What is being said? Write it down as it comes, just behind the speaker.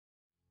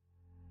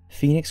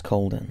Phoenix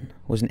Coldon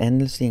was an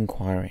endlessly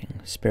inquiring,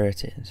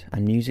 spirited,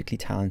 and musically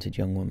talented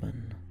young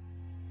woman.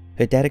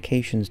 Her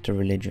dedications to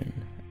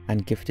religion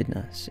and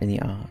giftedness in the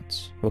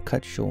arts were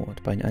cut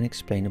short by an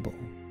unexplainable,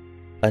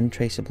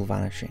 untraceable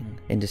vanishing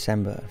in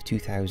December of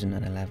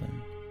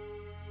 2011,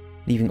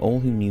 leaving all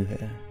who knew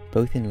her,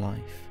 both in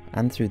life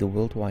and through the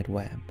World Wide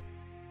Web,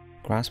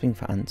 grasping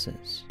for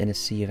answers in a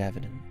sea of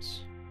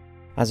evidence,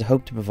 as a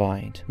hope to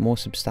provide more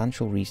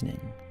substantial reasoning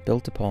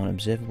built upon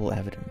observable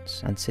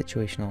evidence and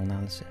situational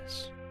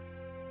analysis.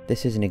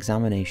 This is an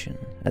examination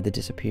of the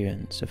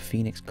disappearance of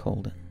Phoenix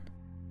Coldon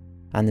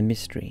and the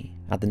mystery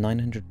at the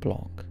 900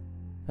 block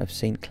of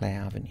Saint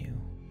Clair Avenue.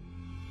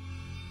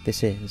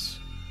 This is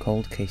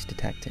Cold Case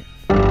Detective.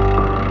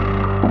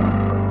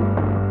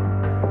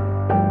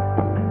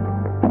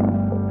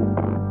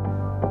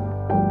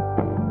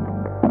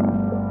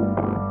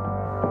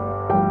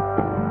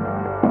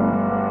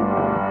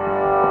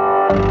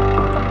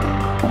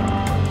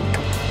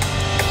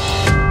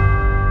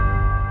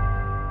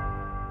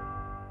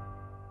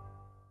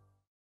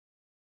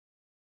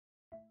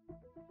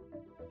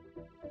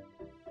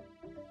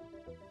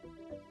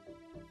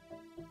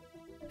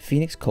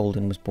 Phoenix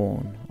Coldon was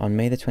born on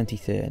May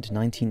 23rd,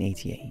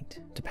 1988,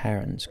 to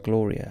parents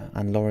Gloria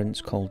and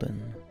Lawrence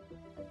Coldon.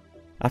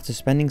 After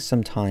spending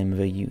some time of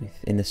her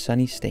youth in the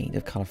sunny state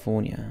of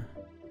California,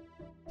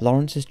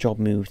 Lawrence's job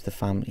moved the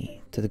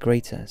family to the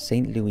greater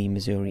St. Louis,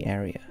 Missouri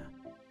area,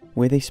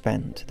 where they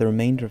spent the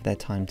remainder of their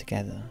time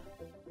together.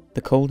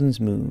 The Coldons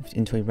moved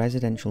into a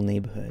residential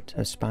neighborhood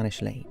of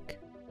Spanish Lake,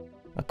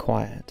 a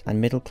quiet and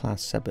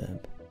middle-class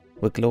suburb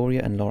where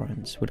Gloria and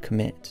Lawrence would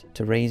commit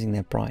to raising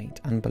their bright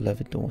and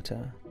beloved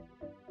daughter.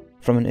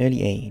 From an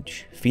early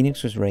age,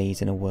 Phoenix was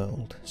raised in a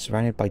world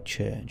surrounded by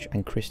church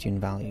and Christian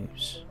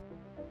values.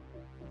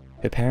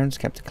 Her parents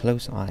kept a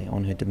close eye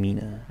on her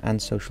demeanour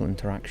and social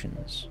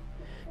interactions,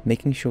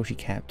 making sure she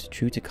kept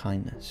true to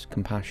kindness,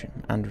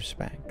 compassion, and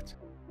respect.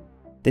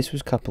 This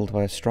was coupled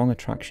by a strong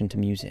attraction to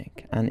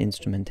music and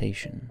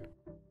instrumentation,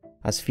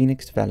 as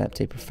Phoenix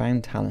developed a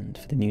profound talent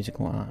for the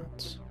musical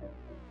arts.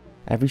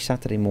 Every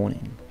Saturday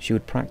morning, she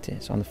would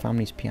practice on the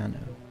family's piano,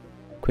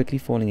 quickly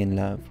falling in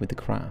love with the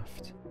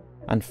craft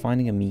and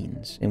finding a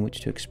means in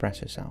which to express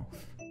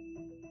herself.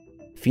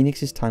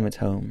 Phoenix's time at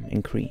home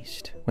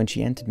increased when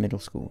she entered middle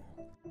school,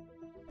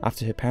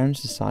 after her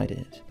parents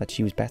decided that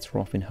she was better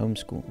off in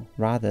homeschool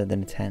rather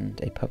than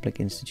attend a public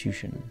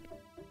institution.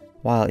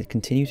 While it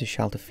continued to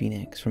shelter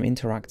Phoenix from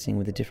interacting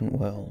with a different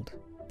world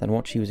than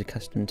what she was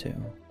accustomed to,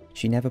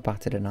 she never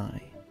batted an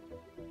eye.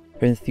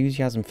 Her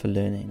enthusiasm for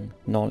learning,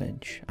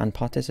 knowledge, and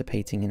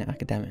participating in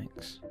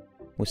academics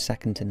was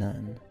second to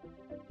none,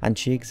 and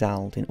she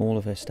excelled in all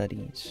of her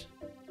studies.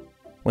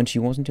 When she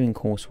wasn't doing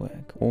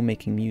coursework or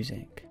making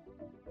music,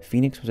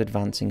 Phoenix was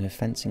advancing her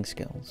fencing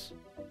skills,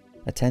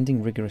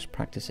 attending rigorous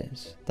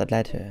practices that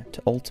led her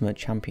to ultimate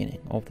championing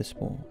of the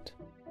sport,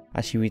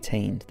 as she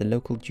retained the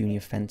local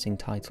junior fencing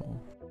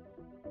title.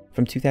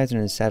 From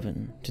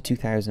 2007 to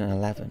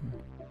 2011,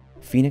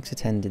 Phoenix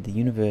attended the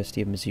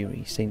University of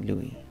Missouri, St.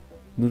 Louis,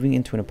 moving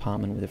into an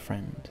apartment with a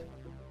friend.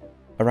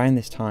 Around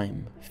this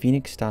time,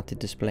 Phoenix started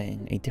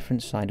displaying a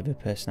different side of her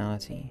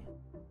personality,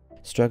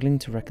 struggling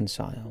to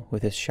reconcile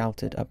with her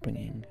sheltered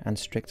upbringing and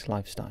strict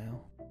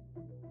lifestyle.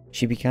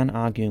 She began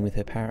arguing with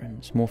her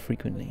parents more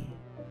frequently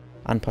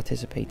and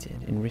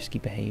participated in risky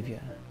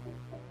behaviour,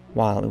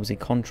 while it was a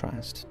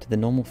contrast to the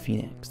normal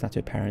Phoenix that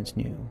her parents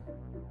knew.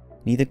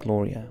 Neither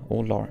Gloria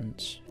or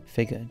Lawrence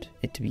figured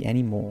it to be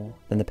any more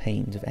than the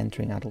pains of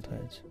entering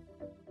adulthood.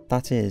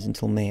 That is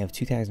until May of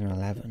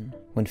 2011,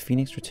 when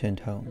Phoenix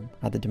returned home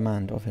at the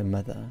demand of her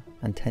mother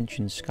and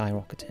tensions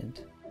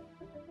skyrocketed.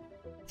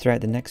 Throughout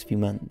the next few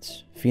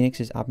months,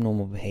 Phoenix's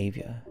abnormal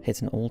behaviour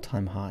hit an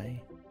all-time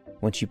high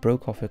when she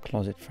broke off her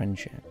closet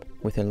friendship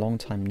with her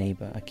longtime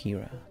neighbour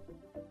Akira.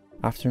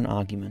 After an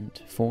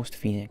argument forced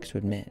Phoenix to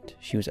admit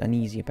she was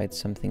uneasy about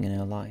something in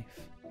her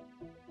life,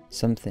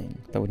 something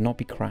that would not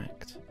be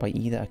cracked by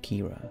either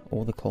Akira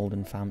or the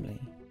Coldon family.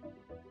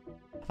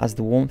 As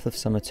the warmth of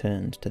summer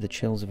turned to the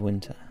chills of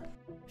winter,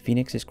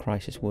 Phoenix's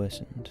crisis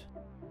worsened.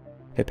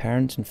 Her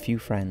parents and few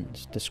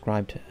friends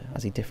described her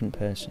as a different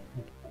person.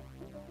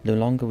 No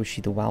longer was she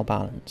the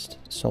well-balanced,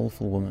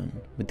 soulful woman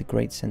with the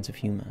great sense of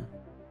humour,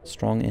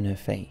 strong in her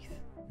faith,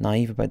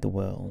 naive about the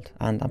world,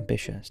 and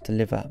ambitious to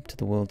live up to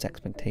the world's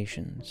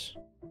expectations.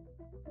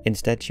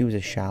 Instead, she was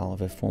a shell of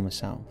her former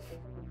self.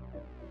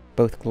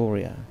 Both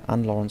Gloria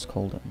and Lawrence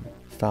Coldon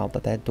felt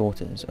that their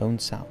daughter's own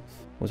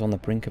self was on the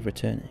brink of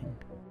returning,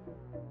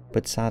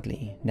 but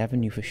sadly never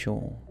knew for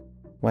sure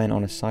when,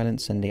 on a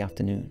silent Sunday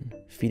afternoon,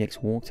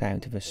 Phoenix walked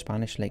out of her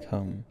Spanish Lake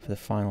home for the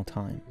final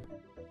time,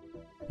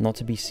 not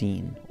to be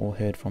seen or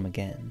heard from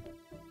again,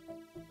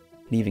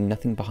 leaving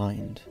nothing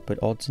behind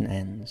but odds and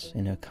ends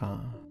in her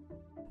car,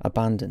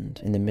 abandoned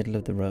in the middle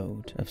of the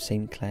road of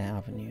Saint Clair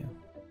Avenue.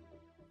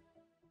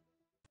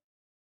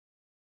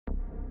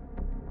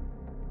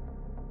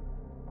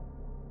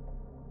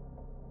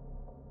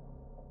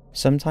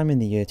 Sometime in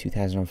the year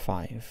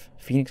 2005,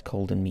 Phoenix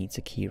Coldon meets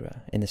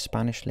Akira in the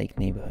Spanish Lake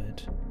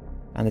neighborhood.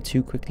 and the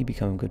two quickly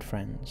become good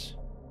friends.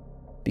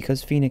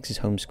 Because Phoenix is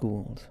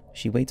homeschooled,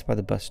 she waits by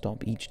the bus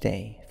stop each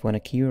day for when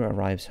Akira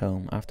arrives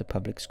home after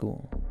public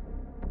school.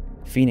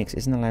 Phoenix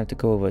isn't allowed to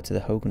go over to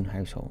the Hogan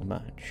household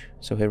much,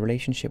 so her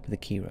relationship with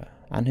Akira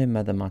and her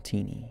mother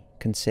Martini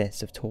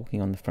consists of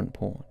talking on the front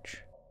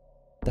porch.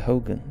 The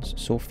Hogans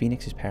saw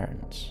Phoenix's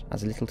parents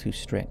as a little too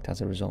strict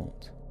as a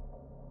result.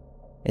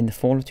 In the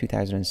fall of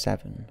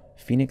 2007,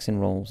 Phoenix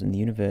enrolls in the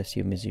University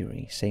of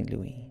Missouri, St.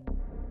 Louis,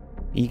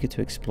 eager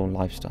to explore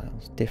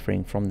lifestyles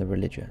differing from the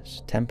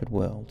religious, tempered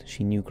world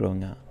she knew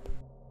growing up.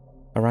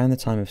 Around the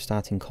time of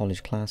starting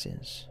college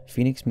classes,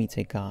 Phoenix meets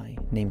a guy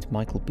named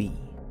Michael B.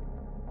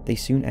 They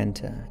soon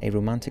enter a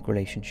romantic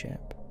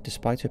relationship,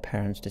 despite her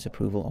parents'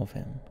 disapproval of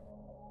him.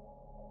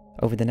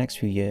 Over the next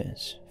few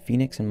years,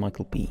 Phoenix and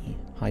Michael B.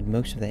 hide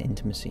most of their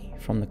intimacy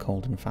from the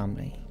Coldon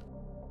family.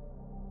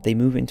 They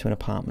move into an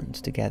apartment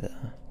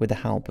together with the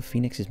help of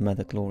Phoenix's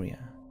mother Gloria,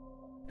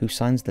 who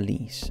signs the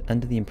lease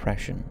under the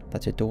impression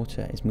that her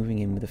daughter is moving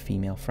in with a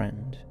female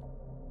friend.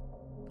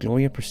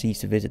 Gloria proceeds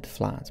to visit the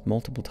flat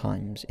multiple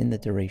times in the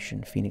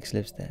duration Phoenix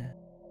lives there,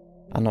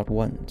 and not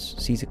once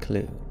sees a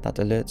clue that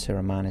alerts her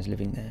a man is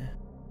living there.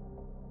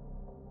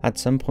 At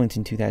some point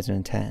in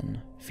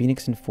 2010,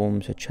 Phoenix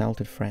informs her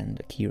childhood friend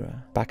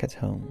Akira back at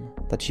home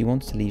that she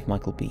wants to leave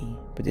Michael B,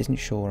 but isn't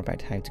sure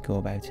about how to go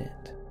about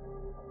it.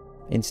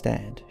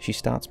 Instead, she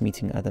starts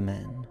meeting other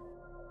men.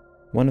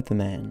 One of the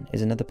men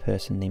is another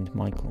person named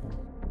Michael,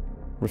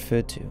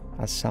 referred to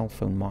as Cell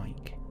Phone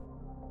Mike.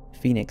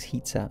 Phoenix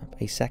heats up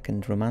a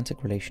second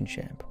romantic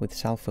relationship with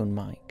Cell Phone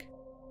Mike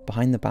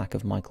behind the back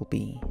of Michael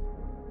B.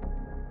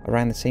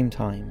 Around the same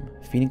time,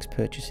 Phoenix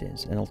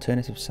purchases an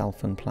alternative cell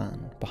phone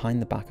plan behind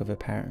the back of her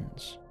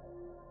parents.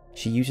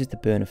 She uses the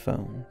burner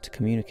phone to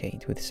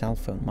communicate with Cell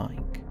Phone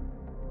Mike,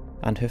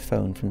 and her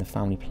phone from the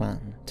family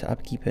plan to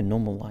upkeep her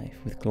normal life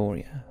with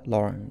Gloria,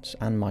 Lawrence,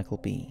 and Michael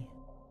B.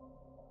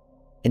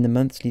 In the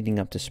months leading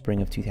up to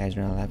spring of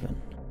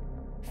 2011,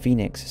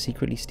 Phoenix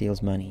secretly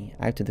steals money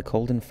out of the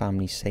Coldon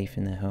family's safe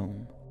in their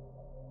home.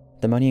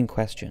 The money in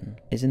question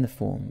is in the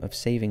form of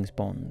savings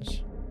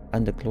bonds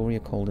under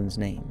Gloria Coldon's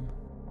name.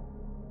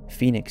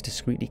 Phoenix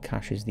discreetly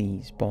cashes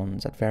these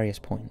bonds at various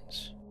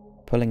points,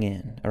 pulling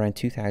in around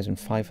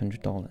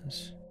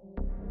 $2,500.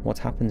 What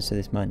happens to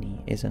this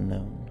money is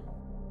unknown.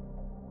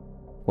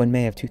 When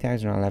May of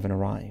 2011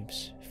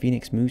 arrives,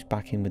 Phoenix moves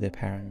back in with her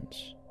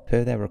parents,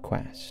 per their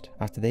request,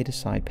 after they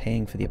decide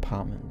paying for the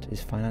apartment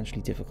is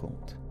financially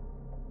difficult,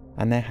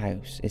 and their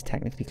house is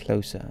technically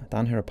closer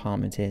than her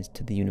apartment is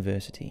to the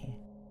university.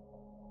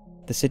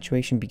 The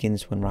situation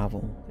begins to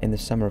unravel in the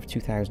summer of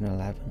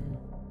 2011,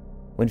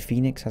 when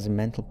Phoenix has a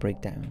mental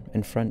breakdown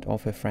in front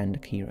of her friend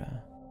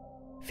Akira.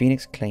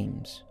 Phoenix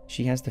claims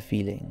she has the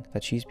feeling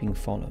that she's being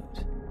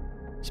followed,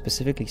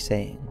 specifically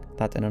saying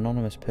that an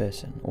anonymous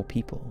person or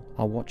people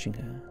are watching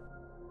her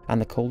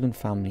and the Coldon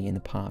family in the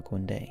park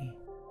one day.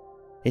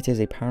 It is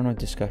a paranoid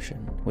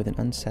discussion with an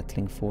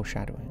unsettling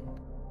foreshadowing,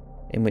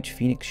 in which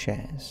Phoenix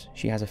shares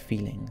she has a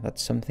feeling that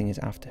something is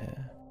after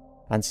her,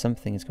 and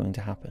something is going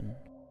to happen.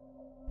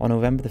 On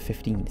November the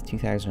 15th,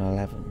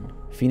 2011,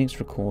 Phoenix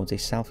records a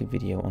selfie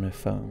video on her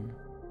phone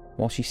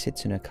while she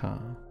sits in her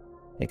car,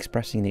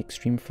 expressing the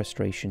extreme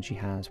frustration she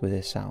has with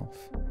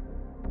herself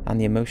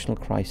and the emotional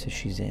crisis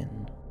she's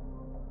in.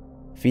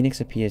 Phoenix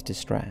appears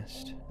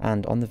distressed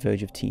and on the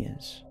verge of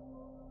tears,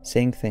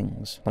 saying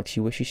things like she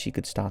wishes she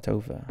could start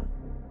over.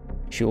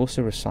 She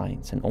also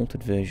recites an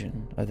altered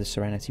version of the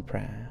Serenity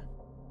Prayer.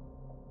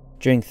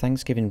 During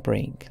Thanksgiving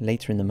break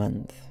later in the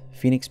month,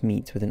 Phoenix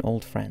meets with an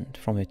old friend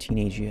from her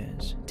teenage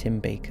years, Tim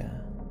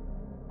Baker.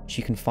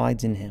 She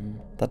confides in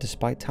him that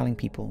despite telling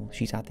people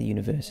she's at the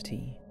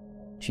university,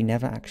 she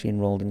never actually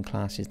enrolled in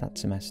classes that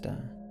semester,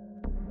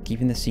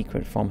 keeping the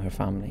secret from her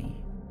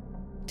family.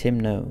 Tim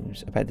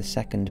knows about the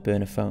second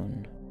burner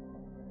phone,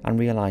 and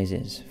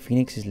realizes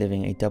Phoenix is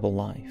living a double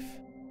life,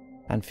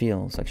 and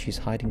feels like she's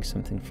hiding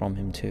something from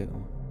him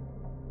too.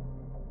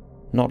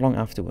 Not long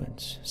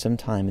afterwards,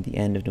 sometime at the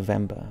end of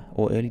November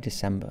or early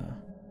December,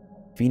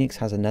 Phoenix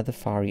has another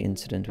fiery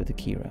incident with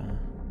Akira.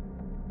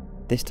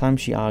 This time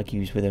she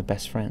argues with her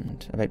best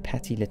friend about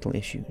petty little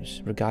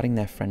issues regarding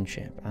their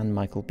friendship and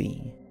Michael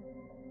B.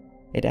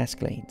 It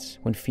escalates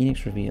when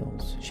Phoenix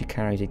reveals she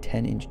carries a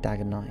 10-inch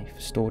dagger knife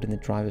stored in the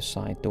driver's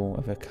side door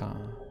of her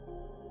car.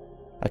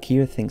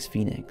 Akira thinks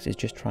Phoenix is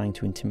just trying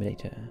to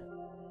intimidate her,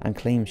 and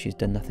claims she's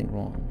done nothing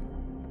wrong.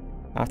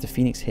 After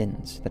Phoenix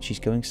hints that she's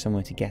going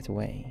somewhere to get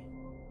away,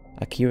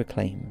 Akira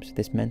claims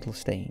this mental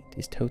state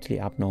is totally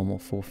abnormal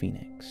for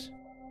Phoenix,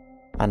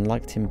 and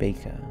like Tim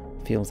Baker,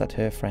 feels that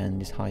her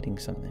friend is hiding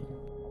something.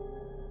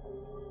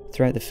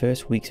 Throughout the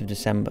first weeks of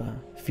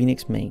December,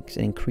 Phoenix makes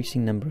an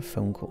increasing number of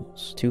phone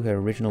calls to her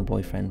original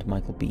boyfriend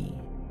Michael B.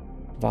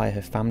 via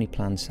her family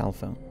plan cell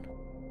phone.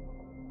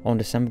 On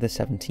December the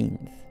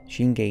 17th,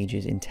 she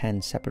engages in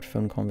 10 separate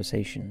phone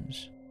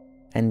conversations,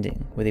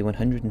 ending with a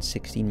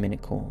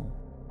 116-minute call,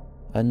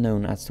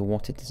 unknown as to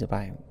what it is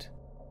about,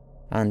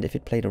 and if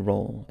it played a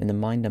role in the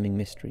mind-numbing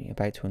mystery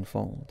about to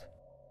unfold.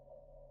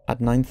 At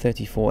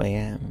 9:34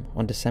 a.m.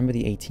 on December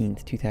the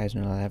 18th,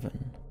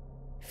 2011,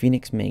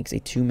 Phoenix makes a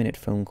 2-minute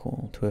phone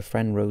call to her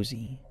friend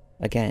Rosie,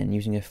 again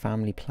using her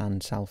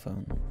family-planned cell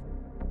phone.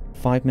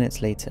 5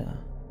 minutes later,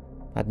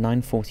 at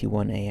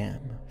 9:41 a.m,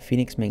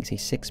 Phoenix makes a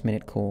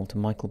 6-minute call to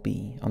Michael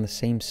B on the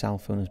same cell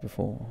phone as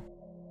before.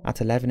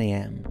 At 11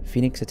 a.m,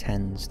 Phoenix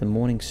attends the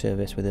morning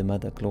service with her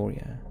mother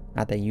Gloria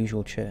at their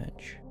usual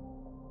church.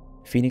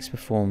 Phoenix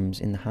performs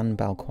in the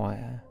handbell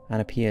choir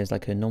and appears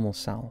like her normal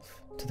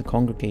self to the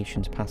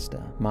congregation's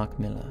pastor, Mark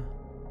Miller.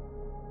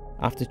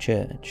 After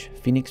church,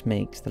 Phoenix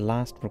makes the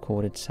last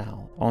recorded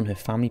call on her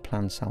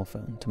family-planned cell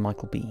phone to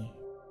Michael B.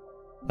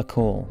 A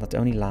call that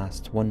only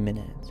lasts 1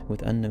 minute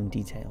with unknown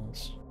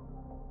details.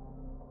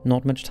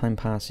 Not much time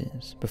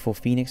passes before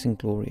Phoenix and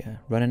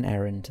Gloria run an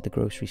errand to the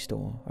grocery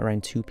store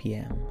around 2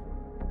 p.m.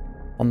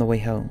 On the way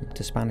home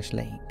to Spanish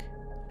Lake,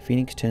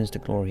 Phoenix turns to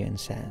Gloria and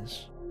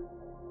says,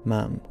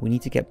 "Mum, we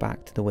need to get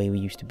back to the way we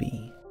used to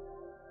be."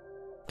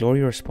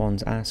 Gloria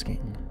responds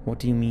asking, "What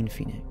do you mean,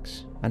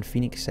 Phoenix?" And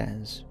Phoenix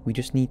says, "We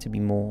just need to be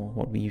more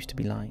what we used to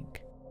be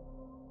like."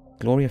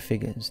 Gloria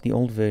figures the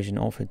old version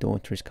of her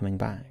daughter is coming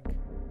back.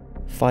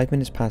 5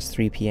 minutes past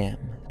 3 p.m,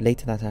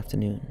 later that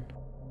afternoon,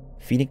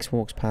 Phoenix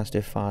walks past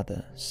her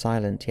father,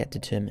 silent yet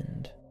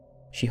determined.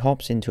 She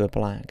hops into a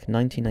black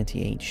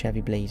 1998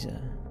 Chevy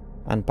Blazer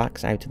and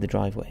backs out to the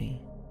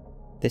driveway.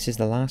 This is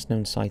the last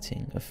known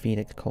sighting of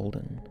Felix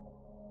Coldon.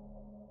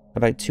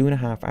 About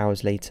 2.5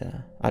 hours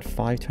later, at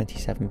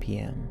 5:27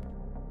 p.m,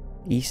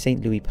 East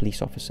St. Louis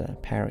police officer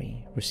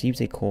Perry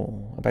receives a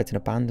call about an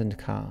abandoned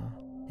car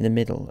in the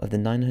middle of the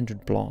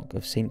 900 block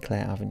of Saint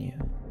Clair Avenue.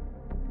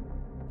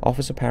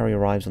 Officer Perry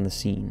arrives on the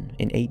scene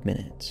in 8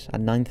 minutes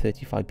at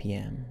 9:35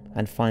 p.m.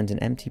 and finds an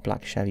empty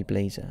black Chevy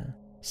Blazer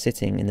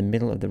sitting in the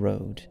middle of the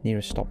road near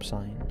a stop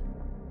sign.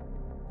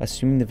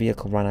 Assuming the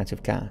vehicle ran out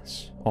of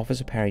gas,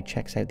 Officer Perry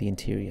checks out the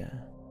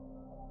interior.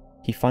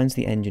 He finds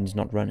the engines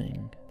not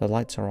running, the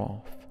lights are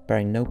off,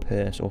 bearing no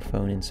purse or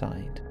phone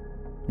inside,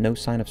 no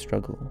sign of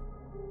struggle,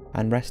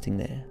 and resting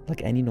there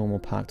like any normal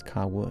parked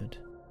car would.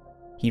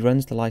 He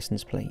runs the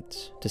license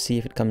plates to see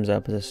if it comes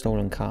up as a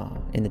stolen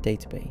car in the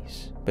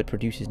database, but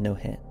produces no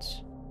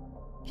hits.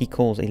 He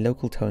calls a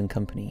local towing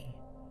company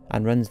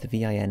and runs the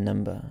VIN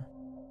number,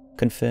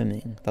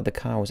 confirming that the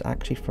car was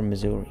actually from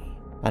Missouri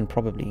and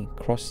probably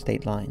crossed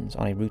state lines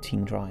on a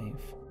routine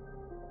drive.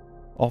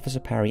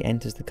 Officer Perry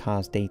enters the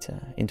car's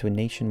data into a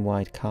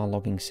nationwide car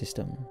logging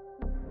system,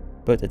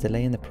 but a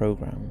delay in the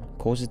program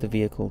causes the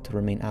vehicle to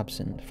remain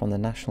absent from the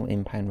National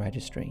Impound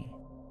Registry.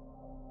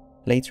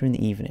 Later in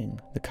the evening,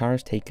 the car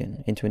is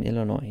taken into an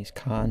Illinois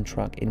car and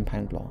truck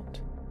impound lot,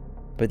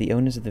 but the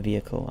owners of the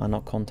vehicle are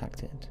not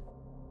contacted.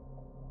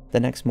 The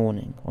next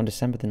morning, on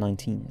December the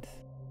 19th,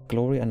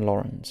 Gloria and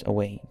Lawrence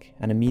awake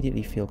and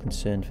immediately feel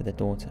concerned for their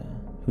daughter,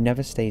 who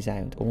never stays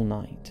out all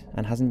night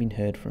and hasn't been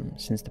heard from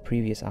since the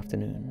previous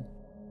afternoon.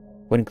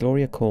 When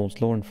Gloria calls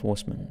law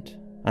enforcement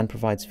and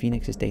provides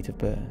Phoenix's date of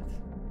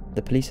birth,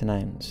 the police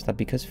announce that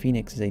because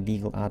Phoenix is a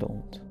legal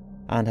adult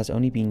and has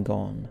only been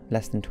gone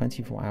less than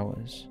 24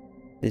 hours,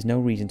 there's no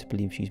reason to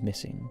believe she's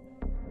missing.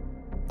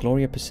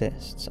 Gloria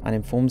persists and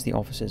informs the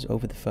officers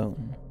over the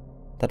phone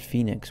that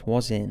Phoenix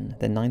was in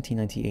the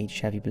 1998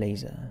 Chevy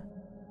Blazer,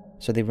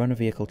 so they run a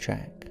vehicle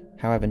check.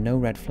 However, no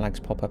red flags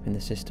pop up in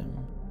the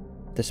system,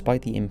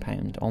 despite the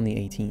impound on the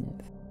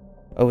 18th.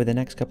 Over the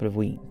next couple of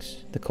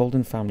weeks, the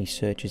Coldon family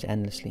searches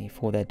endlessly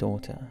for their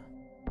daughter.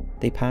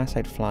 They pass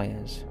out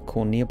flyers,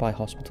 call nearby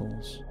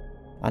hospitals,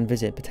 and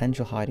visit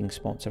potential hiding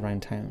spots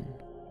around town.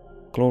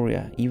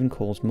 Gloria even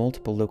calls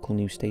multiple local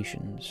news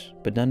stations,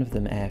 but none of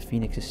them air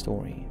Phoenix's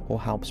story or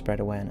help spread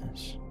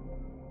awareness.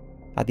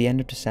 At the end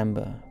of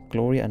December,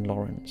 Gloria and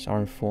Lawrence are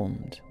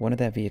informed one of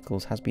their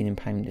vehicles has been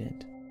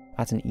impounded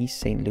at an East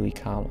St. Louis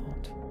car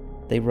lot.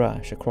 They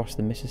rush across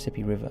the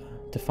Mississippi River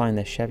to find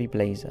their Chevy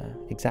Blazer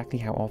exactly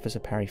how Officer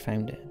Perry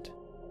found it,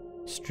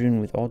 strewn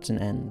with odds and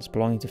ends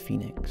belonging to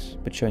Phoenix,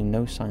 but showing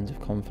no signs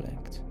of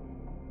conflict.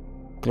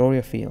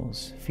 Gloria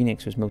feels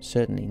Phoenix was most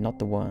certainly not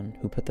the one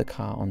who put the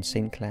car on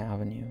Saint Clair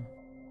Avenue,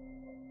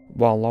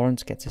 while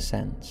Lawrence gets a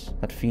sense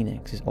that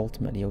Phoenix is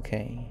ultimately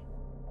okay.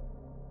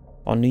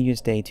 On New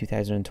Year's Day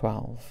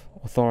 2012,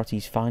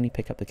 authorities finally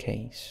pick up the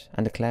case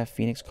and declare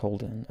Phoenix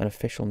Coldon an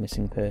official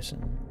missing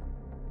person.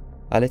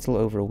 A little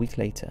over a week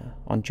later,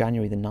 on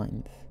January the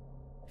 9th,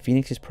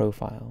 Phoenix's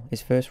profile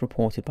is first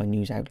reported by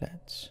news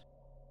outlets,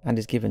 and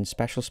is given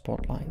special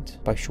spotlight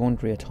by Sean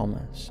Dreer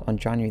Thomas on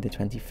January the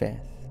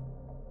 25th,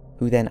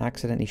 who then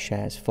accidentally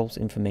shares false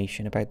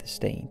information about the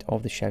state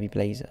of the Chevy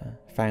Blazer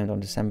found on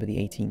December the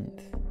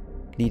 18th,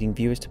 leading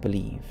viewers to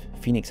believe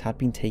Phoenix had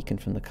been taken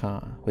from the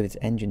car with its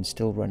engine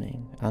still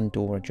running and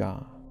door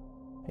ajar.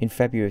 In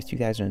February of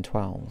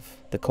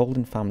 2012, the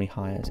Coldon family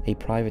hires a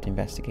private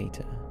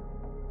investigator,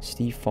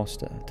 Steve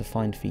Foster, to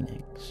find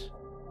Phoenix.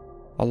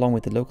 Along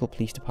with the local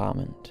police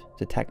department,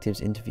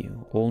 detectives interview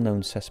all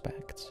known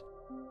suspects,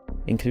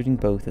 including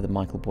both of the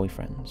Michael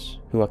boyfriends,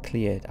 who are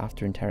cleared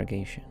after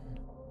interrogation.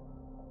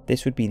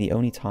 This would be the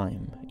only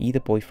time either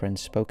boyfriend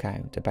spoke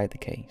out about the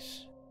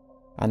case.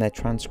 and their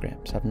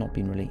transcripts have not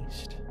been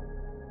released.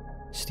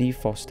 Steve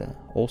Foster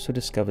also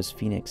discovers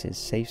Phoenix's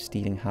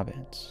safe-stealing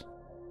habits,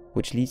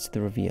 which leads to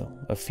the reveal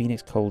of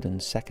Phoenix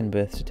Coldon's second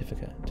birth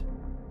certificate,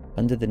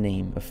 under the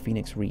name of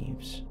Phoenix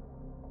Reeves,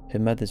 her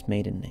mother's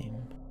maiden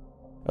name.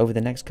 Over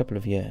the next couple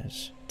of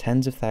years,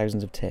 tens of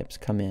thousands of tips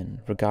come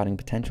in regarding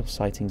potential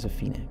sightings of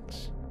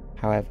Phoenix.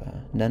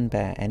 However, none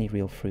bear any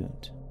real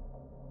fruit.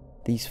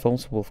 These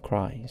false wolf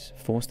cries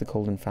forced the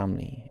Coldon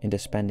family into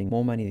spending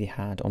more money they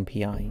had on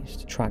PIs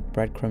to track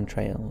breadcrumb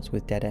trails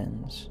with dead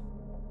ends,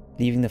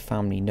 leaving the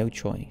family no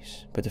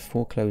choice but to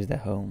foreclose their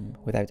home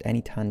without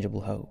any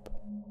tangible hope.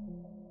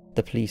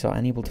 The police are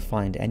unable to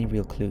find any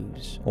real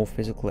clues or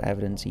physical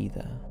evidence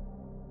either.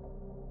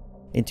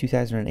 In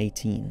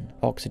 2018,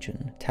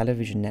 Oxygen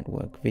television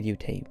network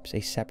videotapes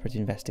a separate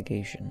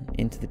investigation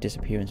into the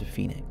disappearance of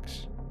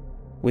Phoenix,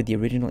 with the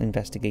original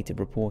investigative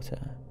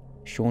reporter,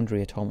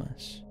 Shaundria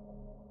Thomas,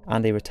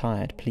 and a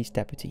retired police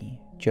deputy,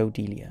 Joe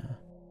Delia.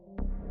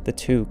 The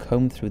two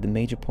comb through the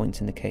major points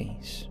in the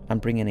case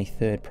and bring in a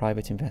third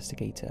private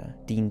investigator,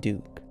 Dean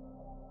Duke,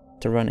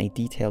 to run a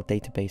detailed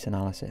database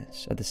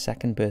analysis of the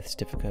second birth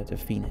certificate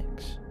of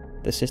Phoenix.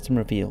 The system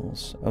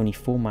reveals only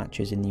 4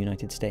 matches in the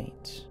United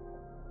States.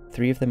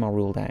 3 of them are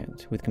ruled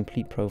out with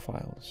complete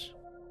profiles.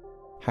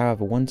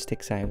 However, one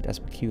sticks out as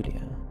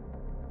peculiar.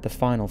 The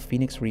final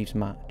Phoenix Reeves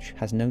match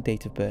has no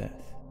date of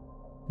birth,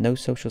 no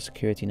social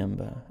security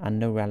number, and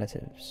no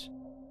relatives.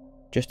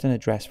 Just an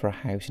address for a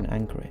house in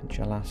Anchorage,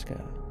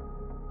 Alaska,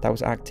 that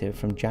was active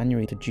from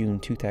January to June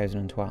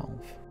 2012.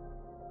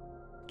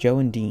 Joe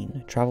and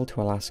Dean traveled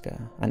to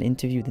Alaska and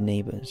interviewed the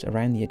neighbours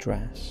around the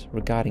address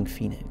regarding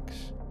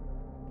Phoenix.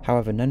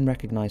 However, none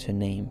recognise her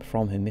name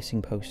from her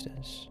missing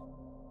posters.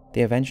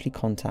 They eventually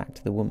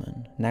contact the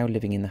woman now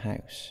living in the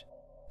house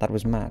that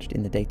was matched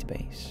in the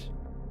database,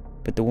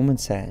 but the woman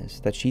says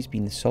that she's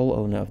been the sole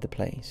owner of the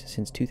place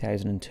since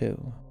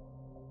 2002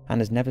 and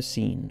has never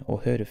seen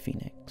or heard of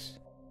Phoenix,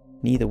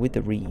 neither with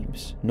the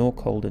Reeves nor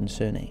Coldon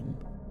surname.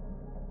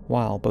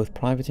 While both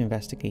private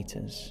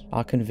investigators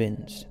are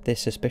convinced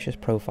this suspicious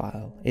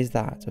profile is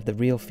that of the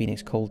real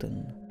Phoenix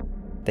Coldon,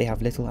 they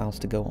have little else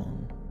to go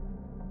on.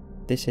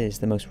 This is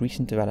the most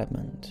recent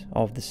development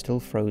of the still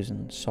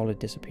frozen solid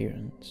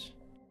disappearance.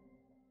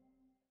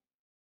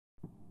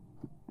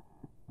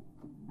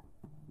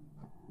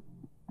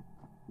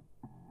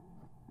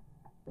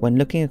 When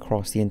looking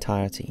across the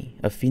entirety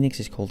of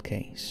Phoenix's cold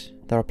case,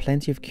 there are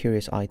plenty of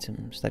curious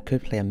items that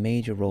could play a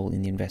major role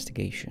in the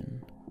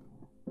investigation.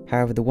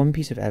 However, the one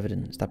piece of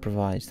evidence that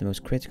provides the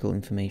most critical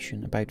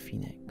information about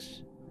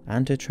Phoenix,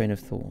 and her train of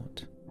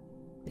thought,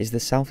 is the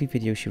selfie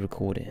video she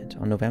recorded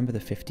on November the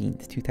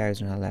 15th,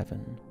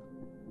 2011,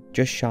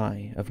 just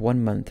shy of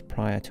 1 month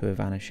prior to her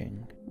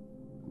vanishing.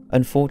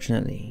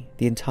 Unfortunately,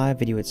 the entire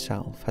video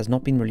itself has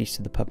not been released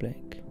to the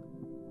public,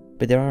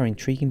 but there are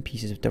intriguing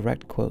pieces of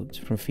direct quotes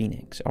from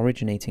Phoenix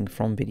originating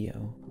from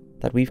video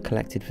that we've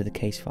collected for the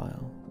case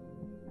file.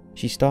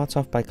 She starts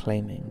off by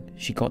claiming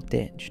she got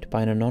ditched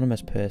by an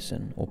anonymous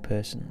person or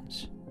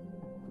persons.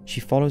 She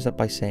follows up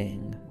by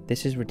saying,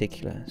 "This is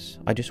ridiculous,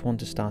 I just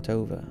want to start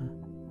over.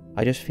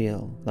 I just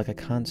feel like I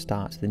can't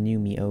start the new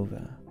me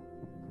over."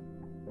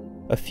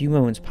 A few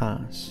moments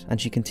pass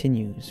and she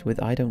continues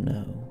with, "I don't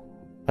know.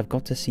 I've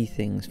got to see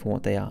things for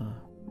what they are.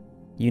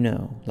 You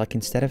know, like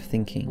instead of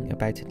thinking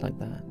about it like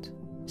that,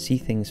 see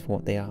things for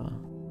what they are."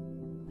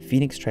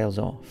 Phoenix trails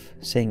off,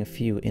 saying a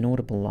few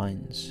inaudible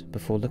lines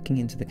before looking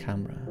into the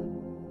camera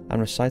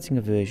and reciting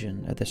a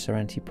version of the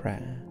Serenity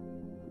Prayer,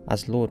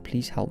 as "Lord,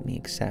 please help me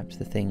accept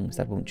the things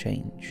that won't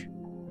change,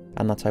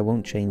 and that I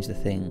won't change the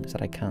things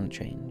that I can't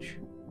change."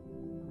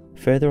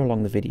 Further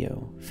along the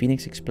video,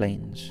 Phoenix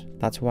explains,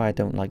 "That's why I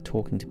don't like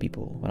talking to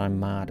people when I'm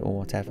mad or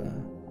whatever,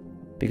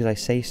 because I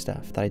say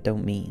stuff that I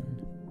don't mean,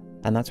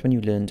 and that's when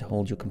you learn to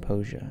hold your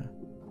composure.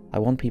 I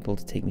want people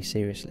to take me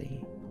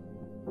seriously."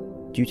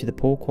 Due to the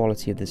poor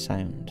quality of the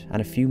sound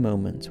and a few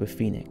moments where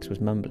Phoenix was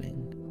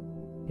mumbling,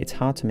 it's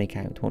hard to make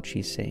out what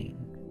she's saying.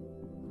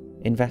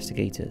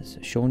 Investigators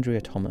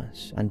Shaundria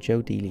Thomas and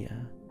Joe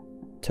Delia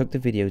took the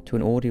video to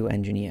an audio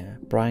engineer,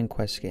 Brian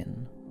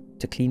Queskin,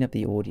 to clean up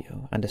the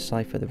audio and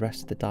decipher the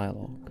rest of the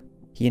dialogue.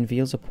 He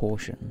unveils a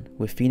portion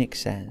where Phoenix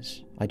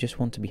says, "I just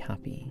want to be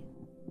happy.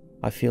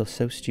 I feel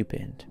so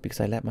stupid because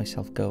I let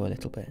myself go a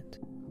little bit.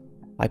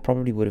 I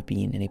probably would have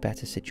been in a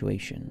better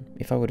situation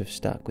if I would have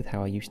stuck with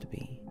how I used to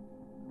be."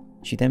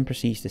 She then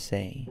proceeds to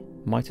say,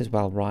 "Might as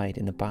well ride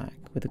in the back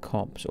with the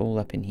cops all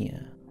up in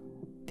here.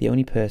 The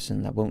only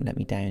person that won't let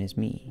me down is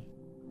me."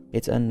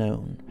 It's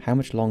unknown how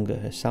much longer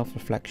her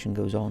self-reflection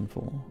goes on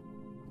for,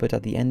 but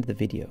at the end of the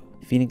video,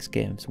 Phoenix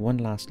gives one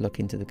last look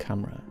into the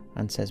camera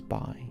and says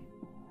bye.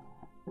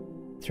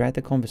 Throughout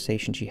the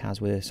conversation she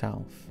has with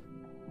herself,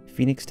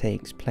 Phoenix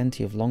takes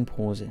plenty of long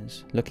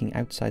pauses looking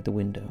outside the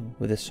window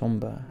with a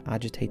somber,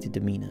 agitated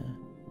demeanour.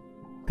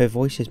 Her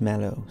voice is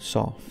mellow,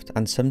 soft,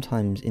 and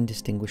sometimes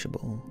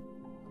indistinguishable,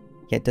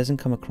 yet doesn't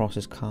come across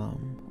as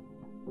calm.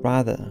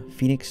 Rather,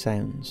 Phoenix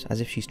sounds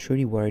as if she's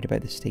truly worried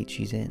about the state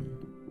she's in,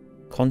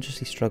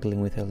 consciously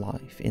struggling with her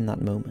life in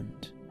that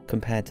moment,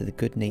 compared to the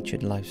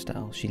good-natured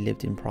lifestyle she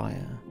lived in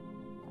prior.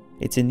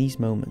 It's in these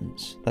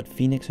moments that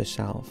Phoenix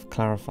herself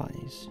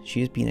clarifies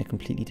she has been a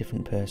completely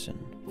different person,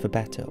 for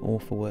better or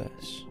for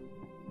worse.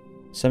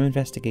 Some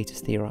investigators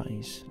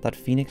theorize that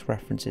Phoenix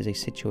references a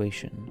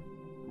situation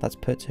that's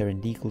put her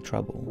in legal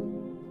trouble,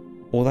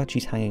 or that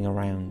she's hanging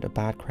around a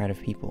bad crowd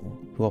of people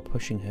who are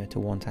pushing her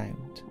to want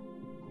out.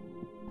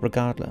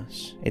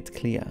 Regardless, it's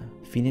clear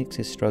Phoenix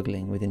is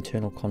struggling with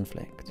internal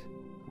conflict,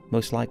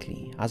 most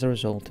likely as a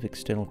result of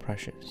external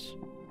pressures.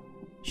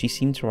 She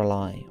seemed to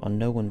rely on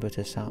no one but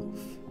herself,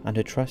 and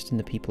her trust in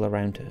the people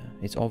around her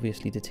is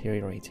obviously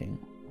deteriorating.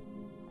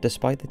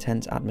 Despite the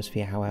tense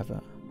atmosphere,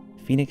 however,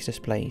 Phoenix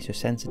displays her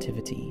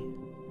sensitivity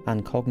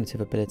and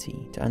cognitive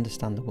ability to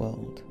understand the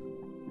world.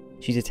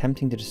 She's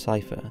attempting to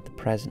decipher the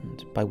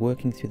present by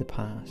working through the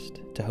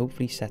past to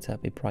hopefully set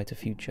up a brighter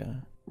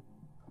future.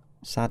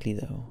 Sadly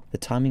though, the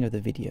timing of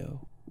the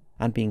video,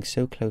 and being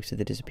so close to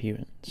the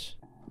disappearance,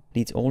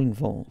 leads all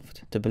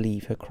involved to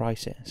believe her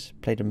crisis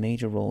played a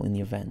major role in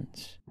the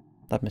events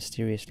that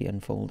mysteriously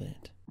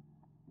unfolded.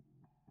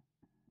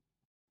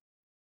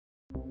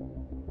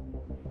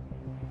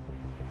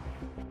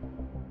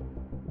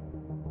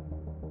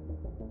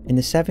 In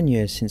the 7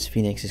 years since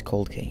Phoenix's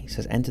cold case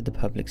has entered the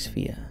public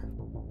sphere,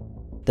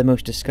 the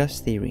most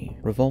discussed theory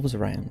revolves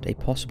around a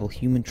possible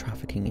human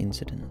trafficking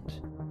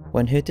incident.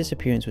 When her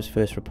disappearance was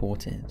first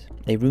reported,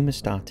 a rumour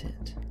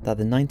started that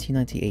the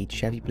 1998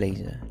 Chevy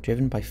Blazer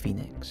driven by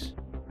Phoenix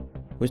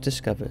was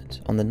discovered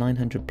on the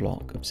 900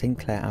 block of Saint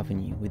Clair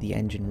Avenue with the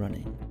engine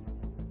running,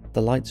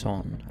 the lights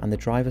on and the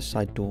driver's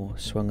side door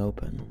swung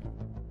open.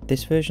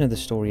 This version of the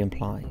story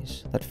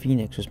implies that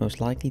Phoenix was most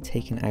likely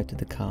taken out of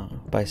the car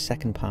by a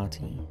second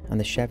party and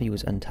the Chevy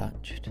was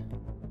untouched.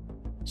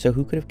 So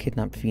who could have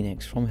kidnapped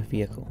Phoenix from her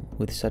vehicle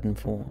with sudden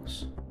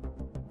force?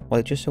 Well,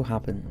 it just so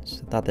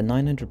happens that the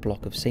 900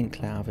 block of Saint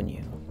Clair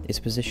Avenue is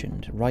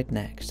positioned right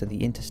next to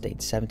the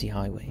Interstate 70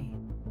 highway,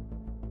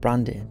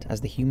 branded as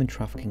the human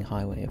trafficking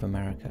highway of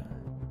America.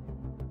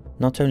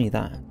 Not only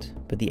that,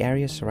 but the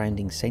areas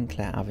surrounding Saint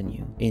Clair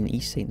Avenue in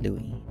East St.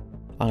 Louis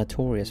are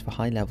notorious for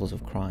high levels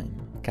of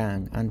crime,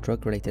 gang and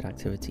drug-related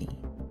activity,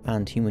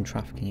 and human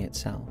trafficking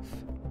itself.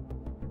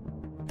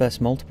 Thus,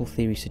 multiple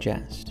theories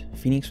suggest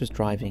Phoenix was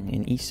driving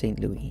in East St.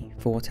 Louis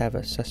for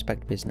whatever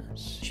suspect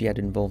business she had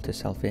involved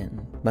herself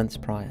in months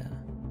prior,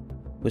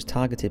 was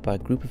targeted by a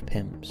group of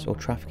pimps or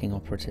trafficking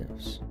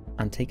operatives,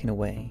 and taken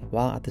away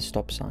while at the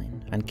stop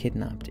sign and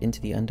kidnapped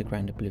into the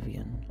underground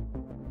oblivion.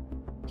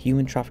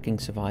 Human trafficking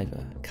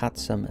survivor Kat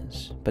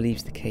Summers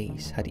believes the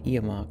case had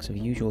earmarks of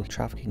usual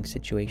trafficking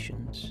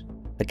situations,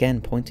 again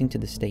pointing to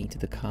the state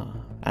of the car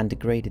and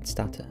degraded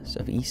status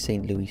of East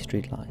St. Louis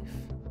street life.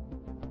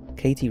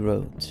 Katie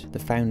Rhodes, the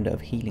founder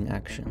of Healing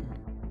Action,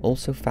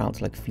 also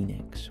felt like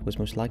Phoenix was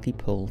most likely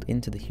pulled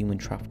into the human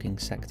trafficking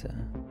sector.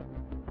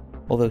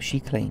 Although she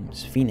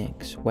claims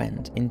Phoenix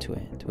went into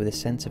it with a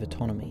sense of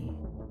autonomy,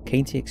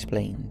 Katie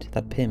explained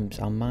that pimps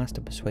are master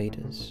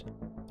persuaders,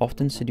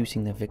 often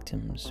seducing their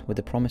victims with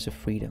the promise of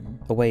freedom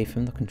away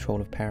from the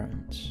control of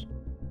parents.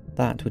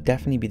 That would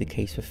definitely be the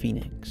case for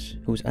Phoenix,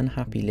 who was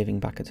unhappy living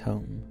back at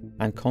home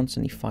and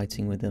constantly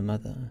fighting with her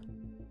mother.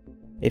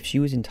 If she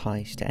was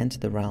enticed to enter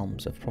the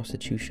realms of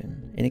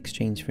prostitution in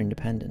exchange for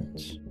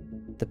independence,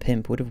 the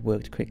pimp would have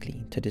worked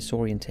quickly to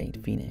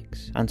disorientate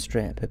Phoenix and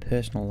strip her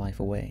personal life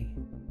away.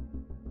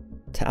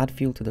 To add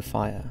fuel to the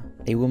fire,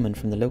 a woman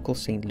from the local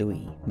St.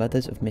 Louis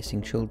Mothers of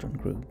Missing Children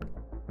group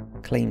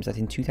claims that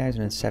in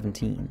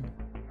 2017,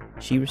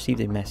 she received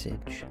a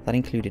message that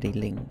included a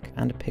link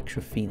and a picture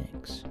of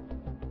Phoenix,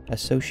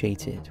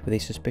 associated with a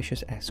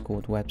suspicious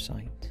escort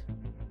website.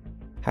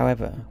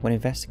 However, when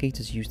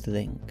investigators used the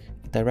link,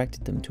 it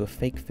directed them to a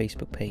fake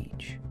Facebook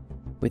page,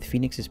 with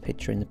Phoenix's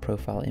picture in the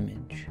profile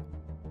image,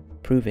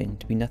 proving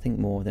to be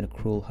nothing more than a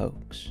cruel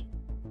hoax.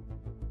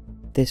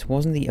 This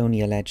wasn't the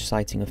only alleged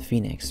sighting of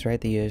Phoenix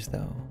throughout the years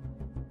though.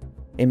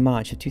 In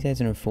March of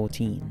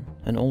 2014,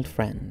 an old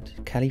friend,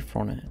 Kelly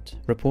Fronert,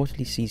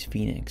 reportedly sees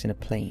Phoenix in a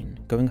plane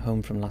going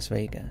home from Las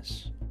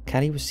Vegas.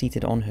 Kelly was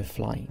seated on her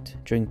flight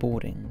during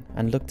boarding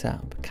and looked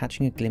up,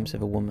 catching a glimpse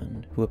of a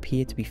woman who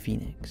appeared to be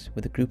Phoenix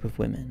with a group of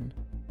women,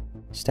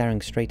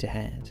 staring straight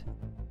ahead.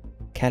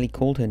 Kelly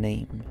called her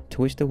name,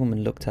 to which the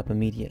woman looked up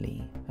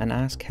immediately and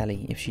asked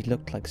Kelly if she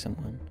looked like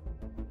someone.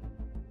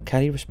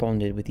 Kelly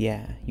responded with,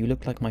 "Yeah, you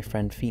look like my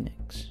friend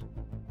Phoenix."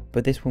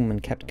 But this woman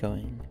kept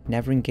going,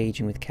 never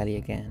engaging with Kelly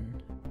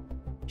again.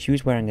 She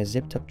was wearing a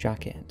zipped up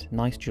jacket,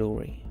 nice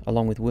jewellery,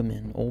 along with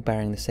women all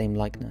bearing the same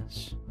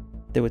likeness.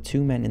 There were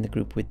two men in the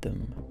group with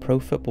them, pro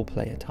football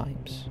player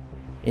types,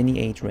 in the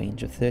age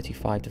range of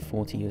 35 to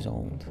 40 years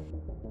old.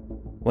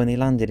 When they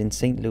landed in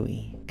St.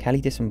 Louis, Kelly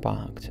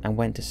disembarked and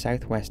went to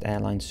Southwest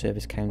Airlines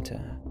service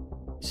counter,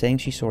 saying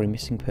she saw a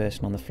missing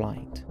person on the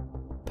flight.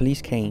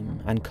 Police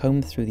came and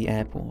combed through the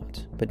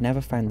airport, but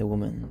never found the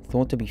woman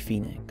thought to be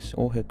Phoenix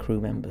or her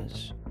crew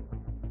members.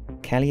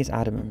 Kelly is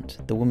adamant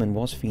the woman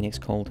was Phoenix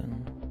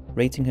Coldon,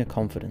 rating her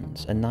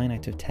confidence a 9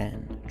 out of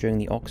 10 during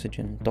the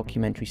Oxygen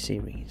documentary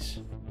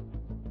series.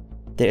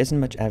 There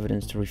isn't much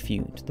evidence to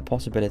refute the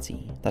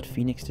possibility that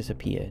Phoenix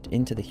disappeared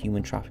into the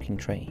human trafficking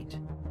trade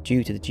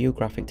due to the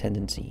geographic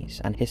tendencies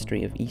and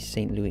history of East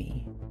St.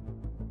 Louis.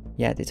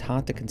 Yet it's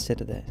hard to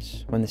consider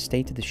this when the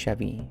state of the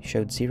Chevy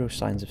showed zero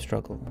signs of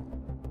struggle.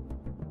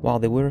 While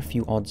there were a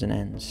few odds and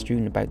ends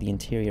strewn about the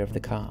interior of the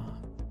car,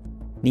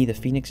 neither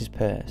Phoenix's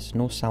purse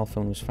nor cell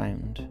phone was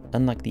found,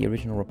 unlike the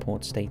original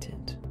report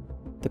stated.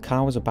 The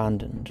car was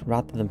abandoned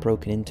rather than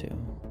broken into,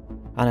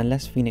 and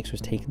unless Phoenix was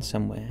taken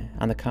somewhere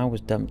and the car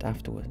was dumped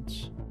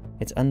afterwards,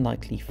 it's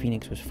unlikely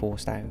Phoenix was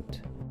forced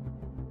out.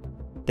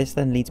 This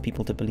then leads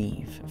people to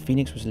believe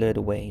Phoenix was lured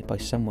away by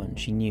someone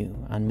she knew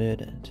and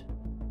murdered.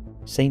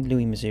 St.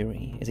 Louis,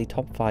 Missouri is a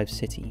top 5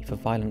 city for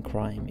violent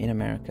crime in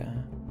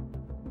America,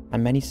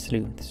 and many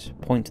sleuths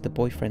point to the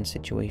boyfriend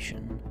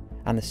situation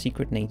and the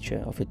secret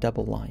nature of her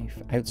double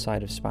life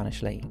outside of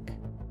Spanish Lake.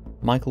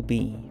 Michael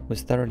B.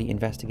 was thoroughly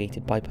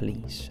investigated by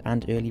police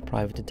and early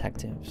private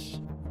detectives,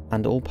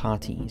 and all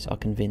parties are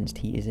convinced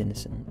he is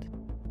innocent.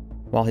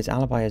 While his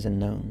alibi is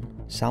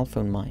unknown, Cell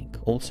Phone Mike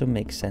also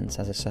makes sense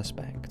as a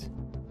suspect.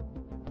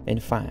 In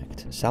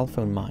fact, Cell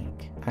Phone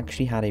Mike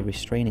actually had a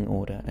restraining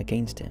order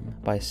against him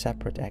by a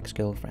separate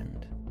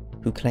ex-girlfriend,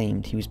 who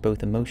claimed he was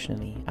both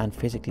emotionally and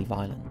physically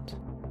violent.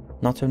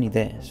 Not only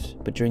this,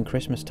 but during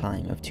Christmas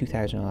time of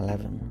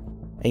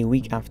 2011, a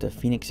week after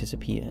Phoenix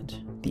disappeared,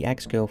 the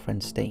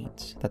ex-girlfriend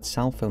states that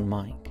Cell Phone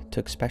Mike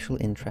took special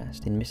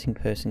interest in missing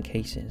person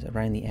cases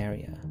around the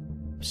area,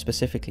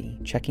 specifically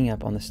checking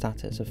up on the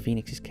status of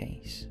Phoenix's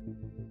case,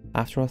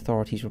 after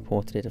authorities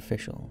reported it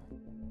official.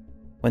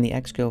 When the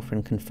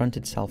ex-girlfriend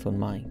confronted Cell Phone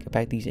Mike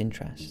about these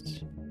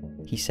interests,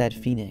 he said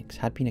Phoenix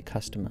had been a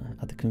customer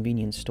at the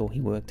convenience store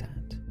he worked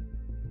at,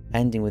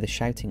 ending with a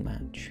shouting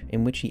match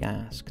in which he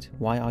asked,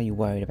 "Why are you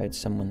worried about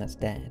someone that's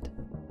dead?"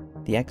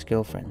 The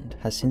ex-girlfriend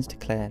has since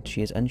declared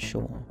she is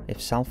unsure if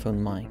Cell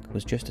Phone Mike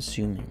was just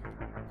assuming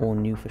or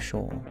knew for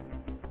sure.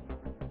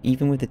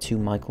 Even with the two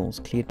Michaels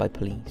cleared by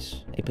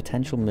police, a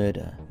potential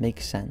murder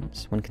makes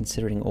sense when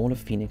considering all of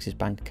Phoenix's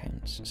bank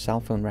accounts,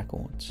 cell phone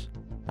records,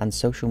 and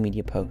social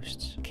media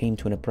posts came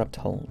to an abrupt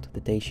halt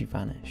the day she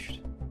vanished.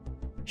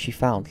 She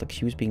felt like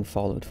she was being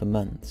followed for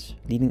months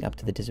leading up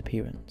to the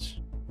disappearance,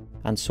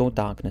 and saw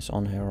darkness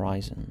on her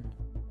horizon.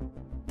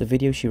 The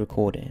video she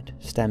recorded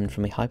stemmed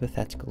from a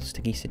hypothetical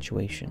sticky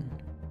situation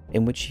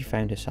in which she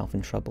found herself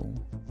in trouble,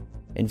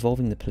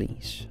 involving the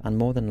police and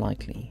more than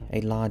likely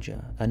a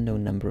larger,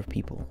 unknown number of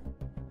people.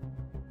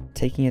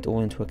 Taking it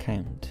all into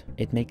account,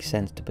 it makes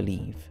sense to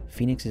believe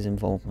Phoenix's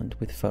involvement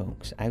with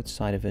folks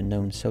outside of her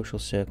known social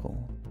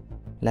circle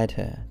led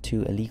her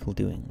to illegal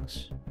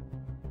doings.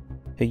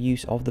 Her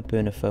use of the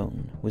burner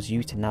phone was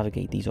used to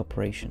navigate these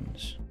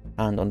operations,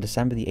 and on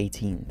December the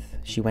 18th,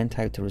 she went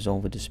out to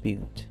resolve a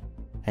dispute,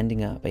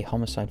 ending up a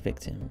homicide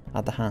victim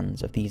at the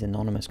hands of these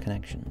anonymous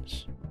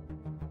connections.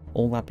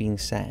 All that being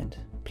said,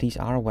 police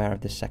are aware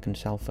of this second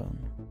cell phone,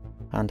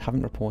 and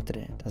haven't reported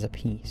it as a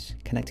piece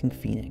connecting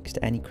Phoenix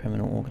to any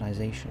criminal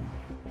organisation.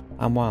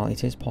 And while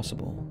it is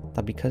possible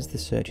that because the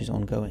search is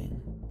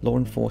ongoing, law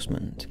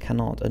enforcement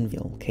cannot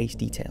unveil case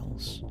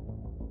details,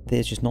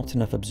 there's just not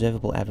enough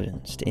observable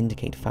evidence to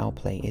indicate foul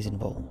play is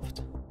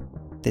involved.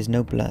 There's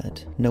no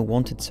blood, no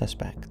wanted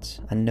suspects,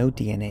 and no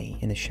DNA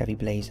in the Chevy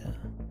Blazer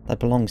that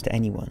belongs to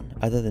anyone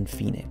other than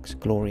Phoenix,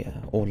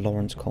 Gloria, or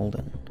Lawrence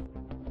Coldon.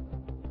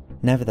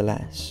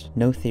 Nevertheless,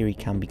 no theory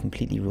can be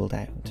completely ruled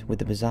out with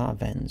the bizarre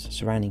events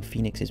surrounding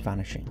Phoenix's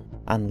vanishing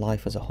and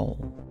life as a whole.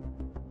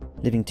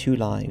 Living two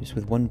lives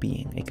with one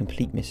being a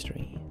complete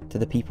mystery to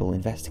the people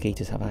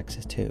investigators have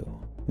access to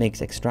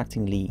makes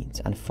extracting leads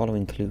and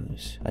following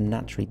clues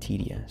unnaturally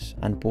tedious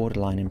and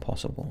borderline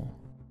impossible.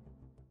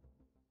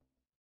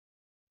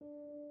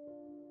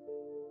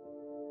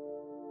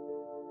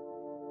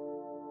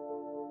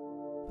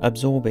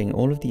 Absorbing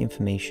all of the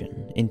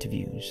information,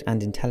 interviews,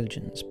 and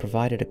intelligence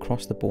provided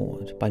across the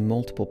board by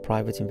multiple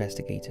private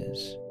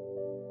investigators,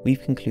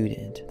 we've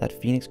concluded that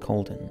Phoenix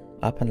Coldon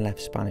up and left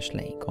Spanish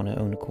Lake on her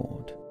own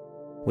accord,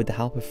 with the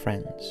help of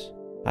friends,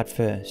 at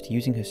first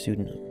using her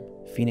pseudonym,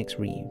 Phoenix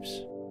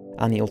Reeves,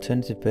 and the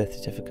alternative birth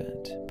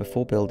certificate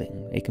before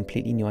building a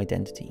completely new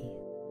identity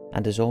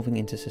and dissolving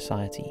into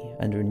society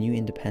under a new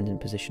independent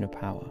position of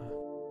power.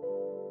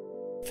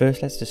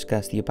 First, let's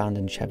discuss the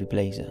abandoned Chevy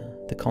Blazer,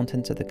 the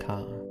contents of the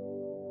car,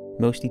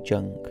 mostly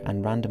junk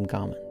and random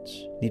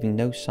garments, leaving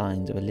no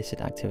signs of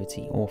illicit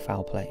activity or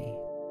foul play.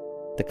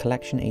 The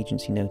collection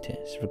agency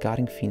notice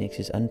regarding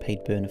Phoenix's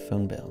unpaid burner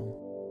phone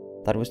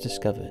bill that was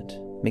discovered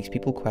makes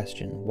people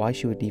question why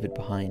she would leave it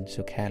behind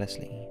so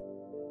carelessly.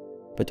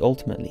 But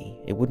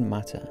ultimately, it wouldn't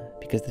matter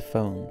because the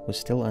phone was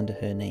still under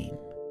her name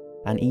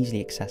and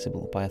easily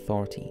accessible by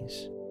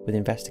authorities with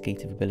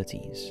investigative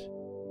abilities.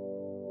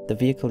 The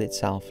vehicle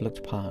itself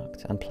looked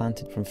parked and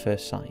planted from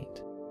first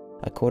sight,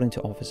 according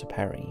to Officer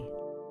Perry,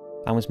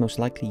 and was most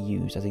likely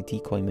used as a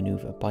decoy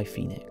maneuver by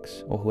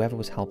Phoenix or whoever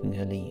was helping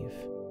her leave.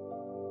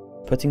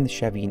 Putting the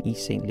Chevy in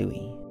East St.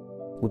 Louis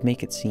would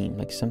make it seem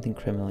like something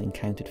criminal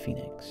encountered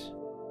Phoenix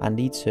and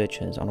lead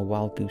searchers on a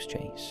wild goose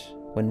chase,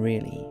 when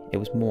really it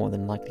was more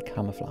than likely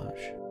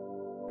camouflage.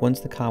 Once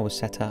the car was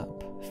set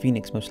up,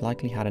 Phoenix most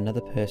likely had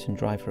another person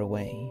drive her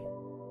away,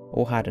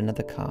 or had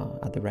another car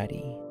at the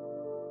ready.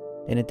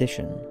 In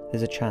addition,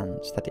 there's a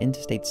chance that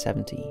Interstate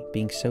 70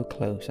 being so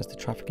close as the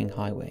trafficking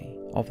highway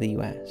of the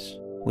US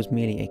was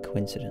merely a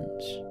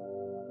coincidence.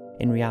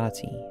 In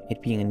reality,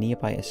 it being a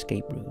nearby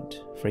escape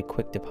route for a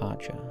quick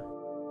departure.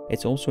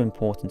 It's also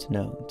important to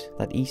note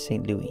that East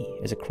St. Louis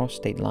is across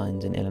state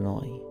lines in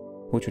Illinois,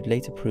 which would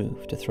later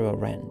prove to throw a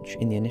wrench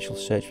in the initial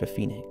search for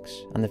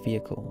Phoenix and the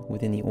vehicle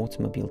within the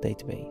automobile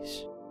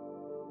database.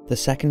 The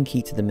second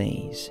key to the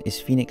maze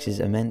is Phoenix's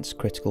immense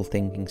critical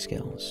thinking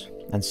skills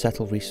and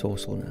subtle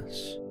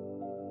resourcefulness.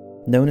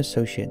 Known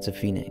associates of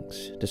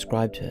Phoenix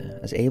described her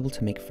as able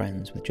to make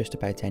friends with just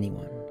about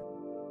anyone,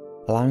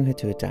 allowing her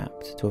to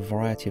adapt to a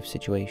variety of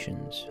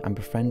situations and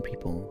befriend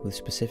people with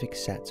specific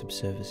sets of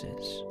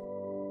services.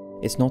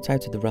 It's not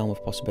out of the realm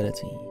of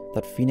possibility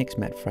that Phoenix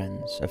met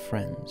friends of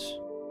friends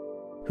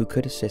who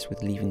could assist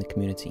with leaving the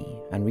community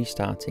and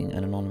restarting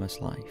an anonymous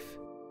life.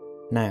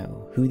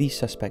 Now, who these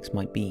suspects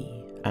might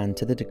be and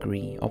to the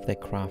degree of their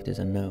craft is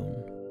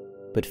unknown,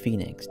 but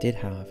Phoenix did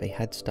have a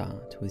head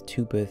start with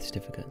 2 birth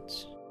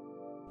certificates.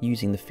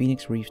 Using the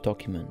Phoenix Reeves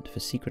document for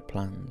secret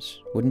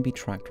plans wouldn't be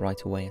tracked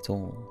right away at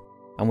all,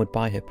 and would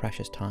buy her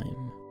precious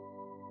time.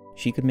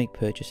 She could make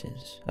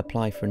purchases,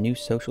 apply for a new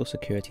social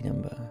security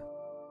number,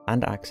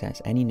 and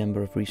access any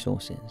number of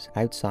resources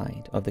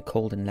outside of the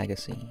Coldon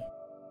legacy.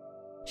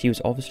 She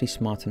was obviously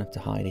smart enough to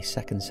hide a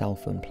second cell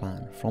phone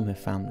plan from her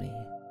family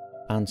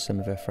and some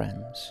of her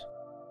friends,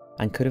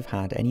 and could have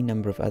had any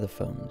number of other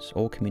phones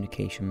or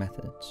communication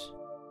methods.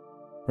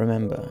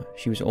 Remember,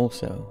 she was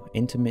also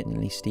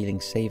intermittently stealing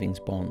savings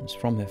bonds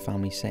from her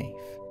family safe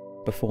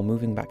before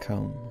moving back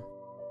home,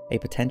 a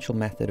potential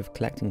method of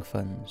collecting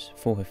funds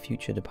for her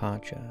future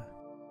departure.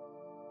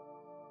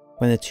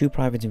 When the 2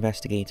 private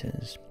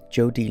investigators,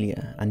 Joe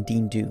Delia and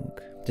Dean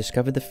Duke,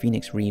 discovered the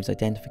Phoenix Reeves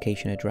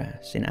identification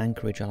address in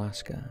Anchorage,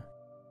 Alaska,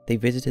 they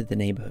visited the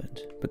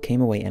neighborhood but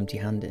came away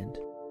empty-handed.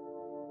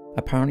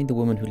 Apparently the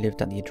woman who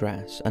lived at the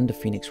address under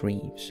Phoenix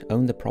Reeves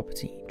owned the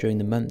property during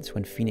the months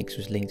when Phoenix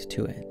was linked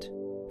to it,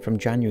 from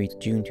January to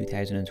June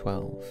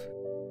 2012.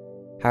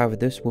 However,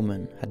 this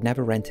woman had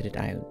never rented it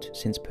out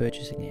since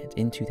purchasing it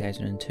in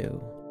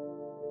 2002,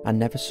 and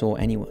never saw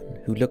anyone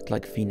who looked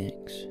like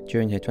Phoenix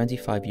during her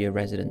 25-year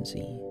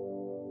residency.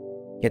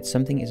 Yet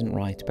something isn't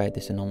right about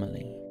this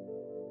anomaly.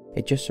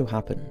 It just so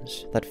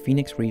happens that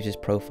Phoenix Reeves'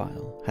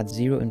 profile had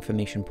 0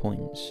 information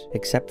points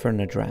except for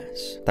an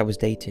address that was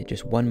dated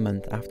just 1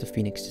 month after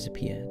Phoenix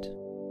disappeared,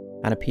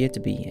 and appeared to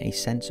be a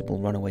sensible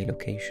runaway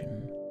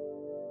location.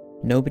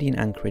 Nobody in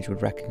Anchorage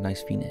would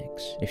recognize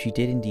Phoenix if she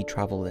did indeed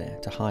travel there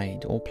to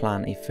hide or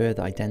plan a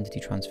further identity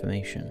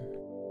transformation,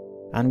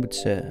 and would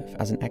serve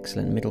as an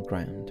excellent middle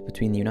ground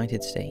between the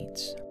United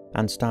States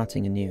and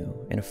starting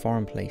anew in a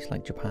foreign place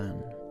like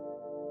Japan.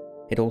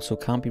 It also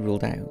can't be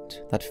ruled out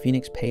that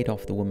Phoenix paid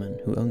off the woman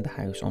who owned the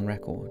house on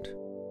record.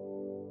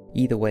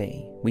 Either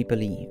way, we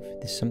believe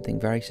there's something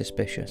very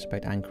suspicious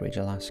about Anchorage,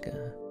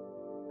 Alaska,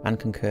 and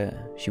concur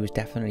she was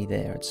definitely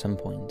there at some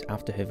point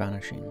after her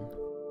vanishing.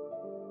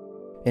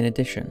 In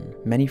addition,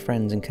 many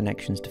friends and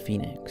connections to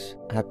Phoenix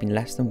have been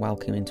less than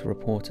welcoming to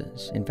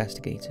reporters,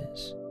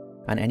 investigators,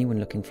 and anyone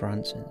looking for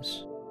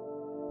answers.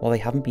 While they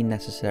haven't been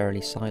necessarily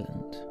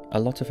silent, a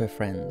lot of her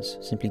friends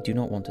simply do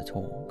not want to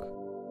talk.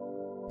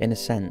 In a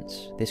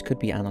sense, this could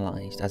be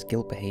analysed as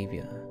guilt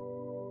behaviour,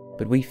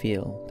 but we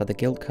feel that the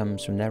guilt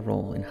comes from their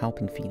role in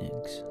helping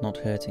Phoenix, not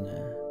hurting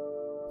her.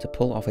 To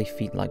pull off a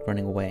feat like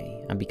running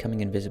away and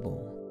becoming invisible,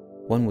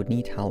 one would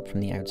need help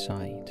from the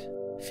outside.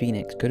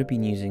 Phoenix could have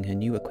been using her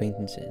new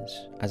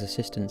acquaintances as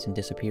assistants in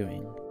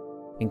disappearing,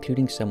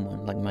 including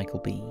someone like Michael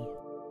B.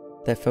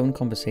 Their phone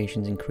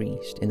conversations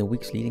increased in the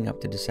weeks leading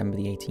up to December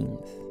the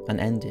 18th,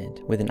 and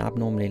ended with an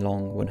abnormally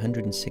long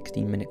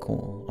 116-minute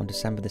call on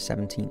December the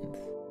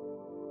 17th.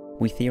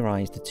 We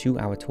theorised the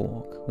 2-hour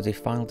talk was a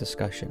final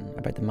discussion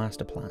about the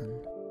master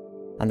plan,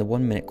 and the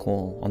 1-minute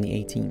call on the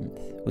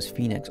 18th was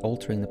Phoenix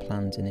altering the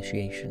plan's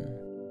initiation,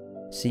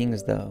 seeing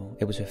as though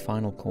it was her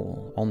final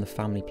call on the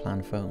family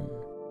plan phone.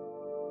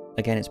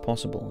 Again, it's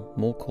possible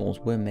more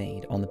calls were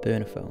made on the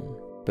burner phone,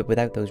 but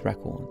without those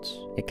records,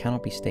 it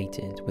cannot be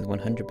stated with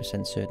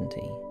 100%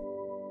 certainty.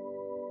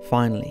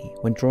 Finally,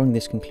 when drawing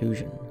this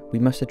conclusion, we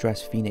must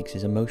address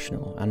Phoenix's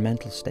emotional and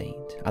mental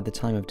state at the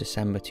time of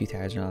December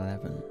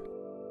 2011.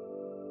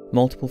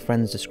 Multiple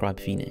friends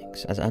describe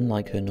Phoenix as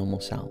unlike her normal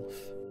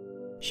self.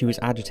 She was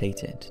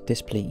agitated,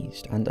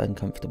 displeased, and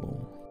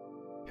uncomfortable.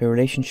 Her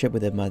relationship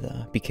with her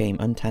mother became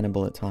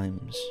untenable at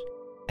times,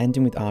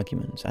 ending with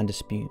arguments and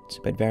disputes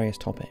about various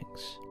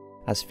topics,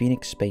 as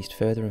Phoenix spaced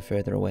further and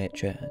further away at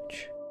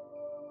church.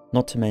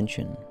 Not to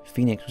mention,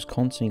 Phoenix was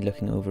constantly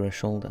looking over her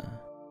shoulder,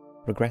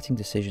 regretting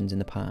decisions in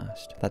the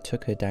past that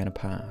took her down a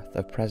path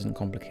of present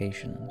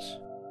complications.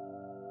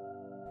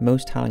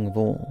 Most telling of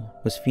all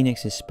was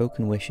Phoenix's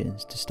spoken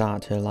wishes to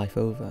start her life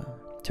over,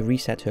 to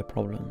reset her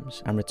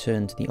problems and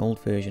return to the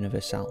old version of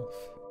herself.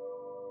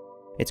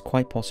 It's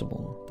quite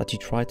possible that she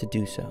tried to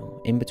do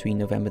so in between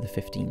November the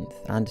 15th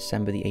and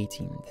December the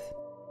 18th,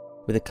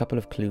 with a couple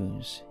of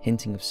clues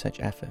hinting of such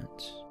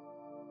efforts.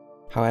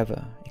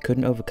 However, it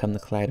couldn't overcome the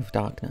cloud of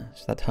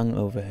darkness that hung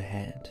over her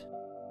head.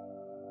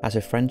 As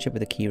her friendship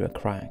with Akira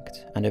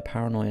cracked and her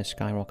paranoia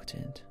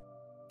skyrocketed,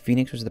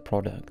 Phoenix was the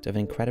product of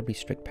an incredibly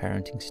strict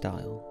parenting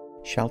style,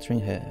 sheltering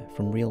her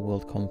from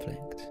real-world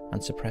conflict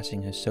and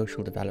suppressing her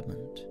social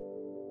development.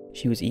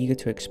 She was eager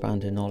to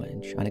expand her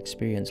knowledge and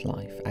experience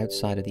life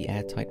outside of the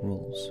airtight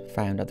rules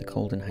found at the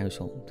Coldon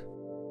household.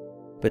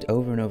 But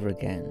over and over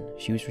again,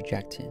 she was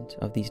rejected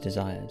of these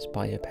desires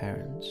by her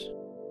parents.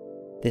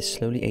 This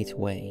slowly ate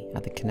away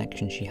at the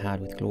connection she had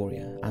with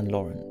Gloria and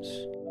Lawrence,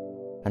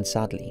 and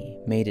sadly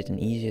made it an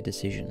easier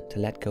decision to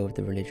let go of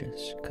the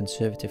religious,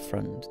 conservative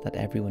front that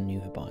everyone knew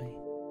her by.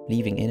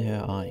 Leaving in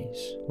her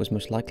eyes was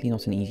most likely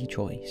not an easy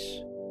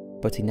choice,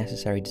 but a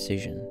necessary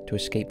decision to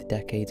escape the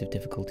decades of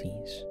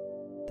difficulties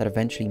that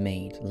eventually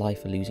made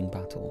life a losing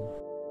battle.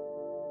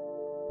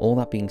 All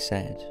that being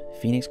said,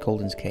 Phoenix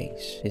Coldon's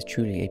case is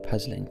truly a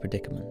puzzling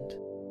predicament,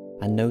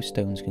 and no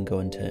stones can go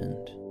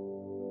unturned.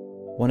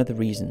 One of the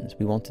reasons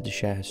we wanted to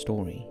share her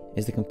story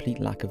is the complete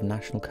lack of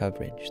national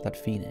coverage that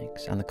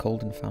Phoenix and the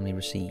Coldon family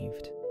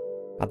received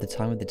at the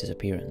time of the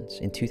disappearance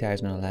in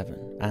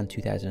 2011 and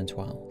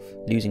 2012,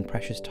 losing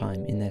precious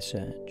time in their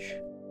search.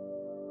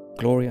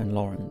 Gloria and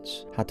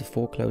Lawrence had to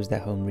foreclose their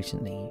home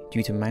recently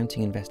due to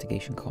mounting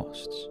investigation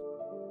costs,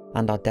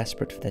 and are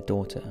desperate for their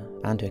daughter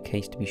and her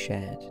case to be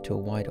shared to a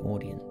wider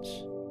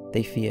audience.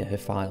 They fear her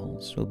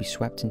files will be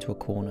swept into a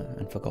corner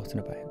and forgotten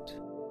about.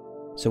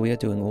 So we are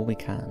doing all we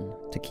can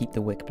to keep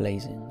the wick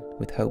blazing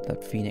with hope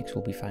that Phoenix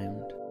will be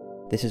found.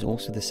 This is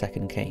also the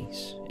second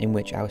case in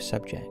which our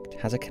subject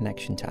has a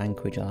connection to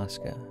Anchorage,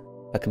 Alaska,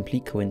 a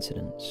complete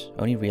coincidence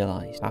only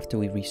realised after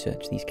we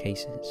researched these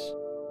cases.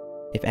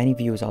 If any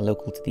viewers are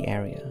local to the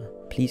area,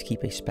 please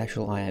keep a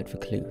special eye out for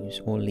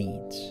clues or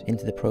leads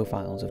into the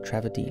profiles of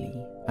Trevor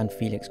Deely and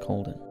Felix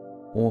Coldon,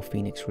 or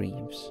Phoenix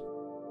Reeves.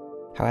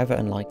 However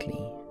unlikely,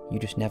 you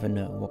just never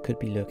know what could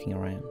be lurking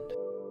around.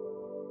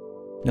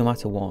 No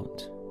matter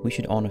what, we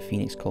should honour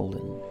Phoenix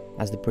Coldon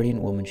as the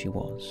brilliant woman she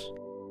was,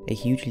 a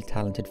hugely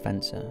talented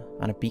fencer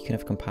and a beacon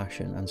of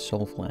compassion and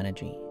soulful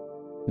energy,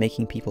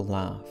 making people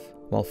laugh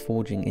while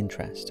forging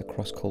interest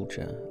across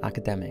culture,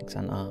 academics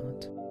and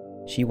art.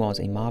 She was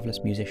a marvellous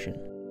musician,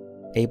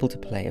 able to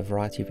play a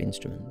variety of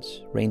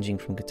instruments ranging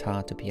from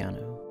guitar to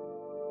piano.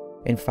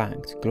 In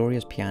fact,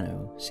 Gloria's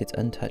piano sits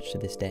untouched to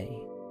this day,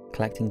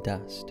 collecting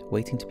dust,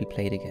 waiting to be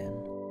played again,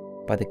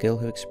 by the girl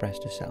who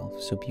expressed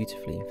herself so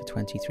beautifully for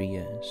 23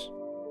 years.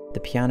 The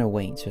piano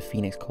waits for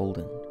Phoenix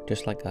Coldon,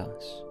 just like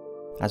us,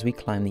 as we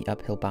climb the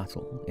uphill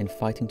battle in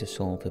fighting to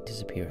solve her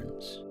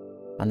disappearance,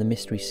 and the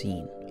mystery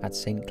scene at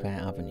Saint Clair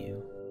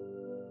Avenue.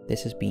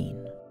 This has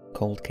been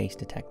Cold Case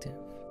Detective.